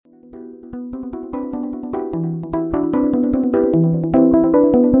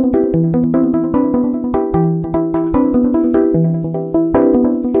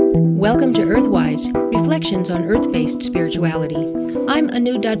Welcome to Earthwise, Reflections on Earth-Based Spirituality. I'm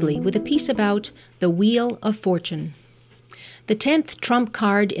Anu Dudley with a piece about the Wheel of Fortune. The 10th trump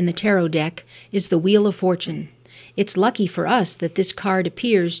card in the tarot deck is the Wheel of Fortune. It's lucky for us that this card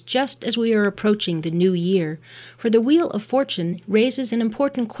appears just as we are approaching the new year, for the Wheel of Fortune raises an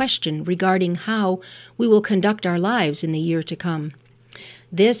important question regarding how we will conduct our lives in the year to come.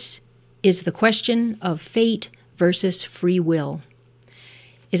 This is the question of fate versus free will.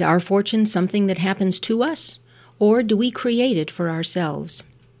 Is our fortune something that happens to us, or do we create it for ourselves?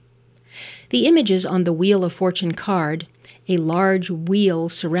 The images on the Wheel of Fortune card, a large wheel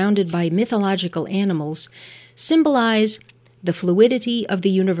surrounded by mythological animals, symbolize the fluidity of the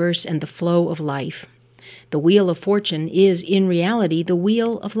universe and the flow of life. The Wheel of Fortune is, in reality, the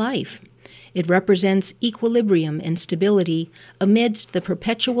wheel of life. It represents equilibrium and stability amidst the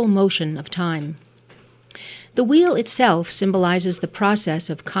perpetual motion of time. The wheel itself symbolizes the process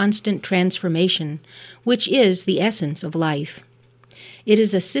of constant transformation, which is the essence of life. It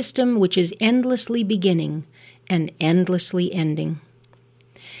is a system which is endlessly beginning and endlessly ending.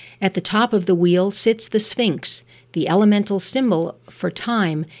 At the top of the wheel sits the Sphinx, the elemental symbol for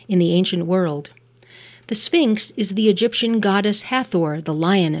time in the ancient world. The Sphinx is the Egyptian goddess Hathor, the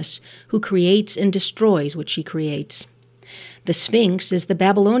lioness, who creates and destroys what she creates. The Sphinx is the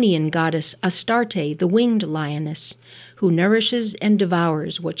Babylonian goddess Astarte, the winged lioness, who nourishes and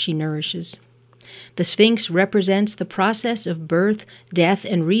devours what she nourishes. The Sphinx represents the process of birth, death,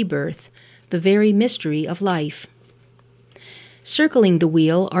 and rebirth, the very mystery of life. Circling the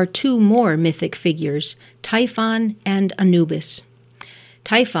wheel are two more mythic figures, Typhon and Anubis.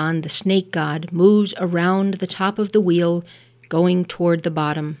 Typhon, the snake god, moves around the top of the wheel, going toward the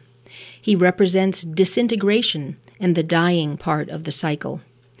bottom. He represents disintegration and the dying part of the cycle.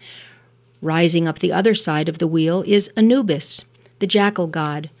 Rising up the other side of the wheel is Anubis, the jackal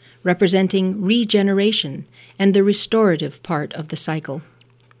god, representing regeneration and the restorative part of the cycle.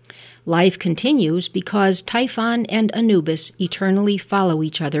 Life continues because Typhon and Anubis eternally follow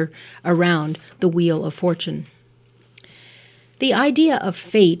each other around the Wheel of Fortune. The idea of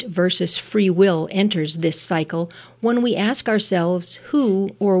fate versus free will enters this cycle when we ask ourselves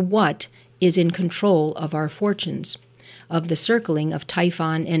who or what is in control of our fortunes, of the circling of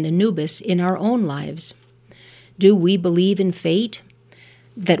Typhon and Anubis in our own lives. Do we believe in fate?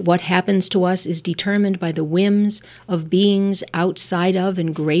 That what happens to us is determined by the whims of beings outside of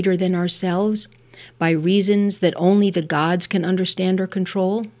and greater than ourselves, by reasons that only the gods can understand or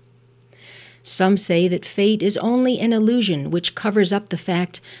control? Some say that fate is only an illusion which covers up the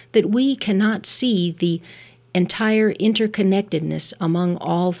fact that we cannot see the entire interconnectedness among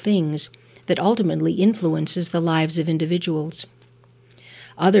all things that ultimately influences the lives of individuals.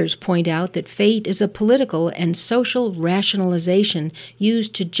 Others point out that fate is a political and social rationalization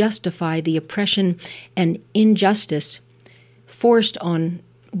used to justify the oppression and injustice forced on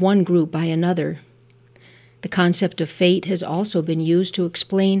one group by another. The concept of fate has also been used to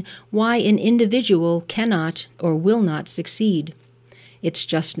explain why an individual cannot or will not succeed. It's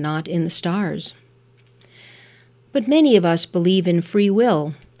just not in the stars. But many of us believe in free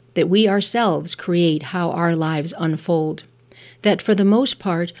will, that we ourselves create how our lives unfold, that for the most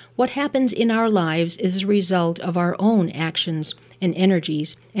part, what happens in our lives is a result of our own actions and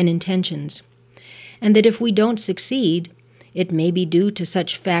energies and intentions, and that if we don't succeed, it may be due to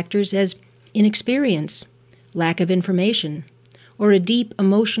such factors as inexperience, lack of information, or a deep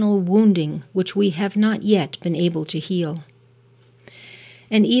emotional wounding which we have not yet been able to heal.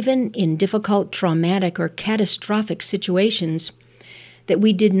 And even in difficult, traumatic, or catastrophic situations that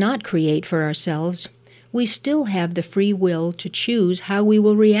we did not create for ourselves, we still have the free will to choose how we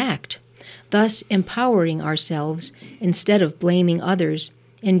will react, thus empowering ourselves instead of blaming others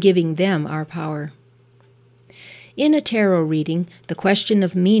and giving them our power. In a tarot reading, the question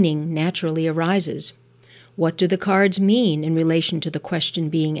of meaning naturally arises. What do the cards mean in relation to the question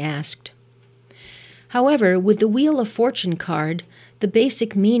being asked? However, with the Wheel of Fortune card, the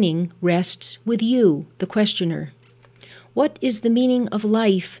basic meaning rests with you, the questioner. What is the meaning of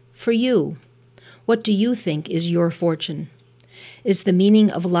life for you? What do you think is your fortune? Is the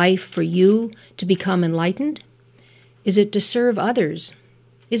meaning of life for you to become enlightened? Is it to serve others?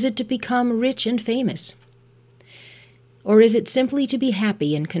 Is it to become rich and famous? Or is it simply to be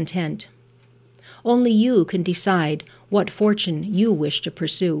happy and content? Only you can decide what fortune you wish to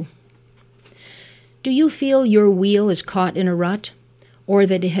pursue. Do you feel your wheel is caught in a rut, or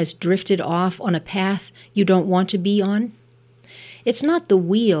that it has drifted off on a path you don't want to be on? It's not the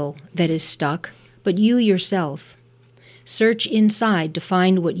wheel that is stuck, but you yourself. Search inside to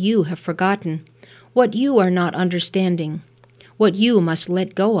find what you have forgotten, what you are not understanding, what you must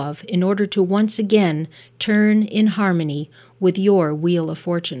let go of in order to once again turn in harmony with your Wheel of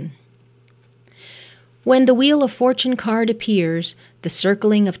Fortune. When the Wheel of Fortune card appears, the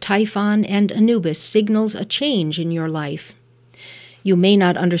circling of Typhon and Anubis signals a change in your life. You may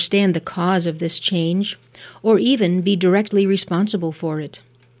not understand the cause of this change, or even be directly responsible for it.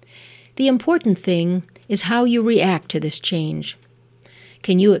 The important thing is how you react to this change.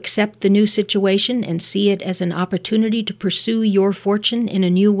 Can you accept the new situation and see it as an opportunity to pursue your fortune in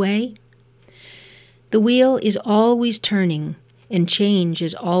a new way? The wheel is always turning, and change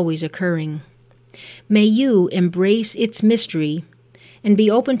is always occurring. May you embrace its mystery and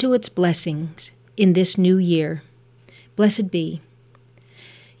be open to its blessings in this new year. Blessed be.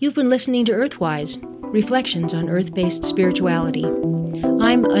 You've been listening to Earthwise, Reflections on Earth-Based Spirituality.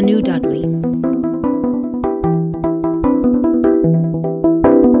 I'm Anu Dudley.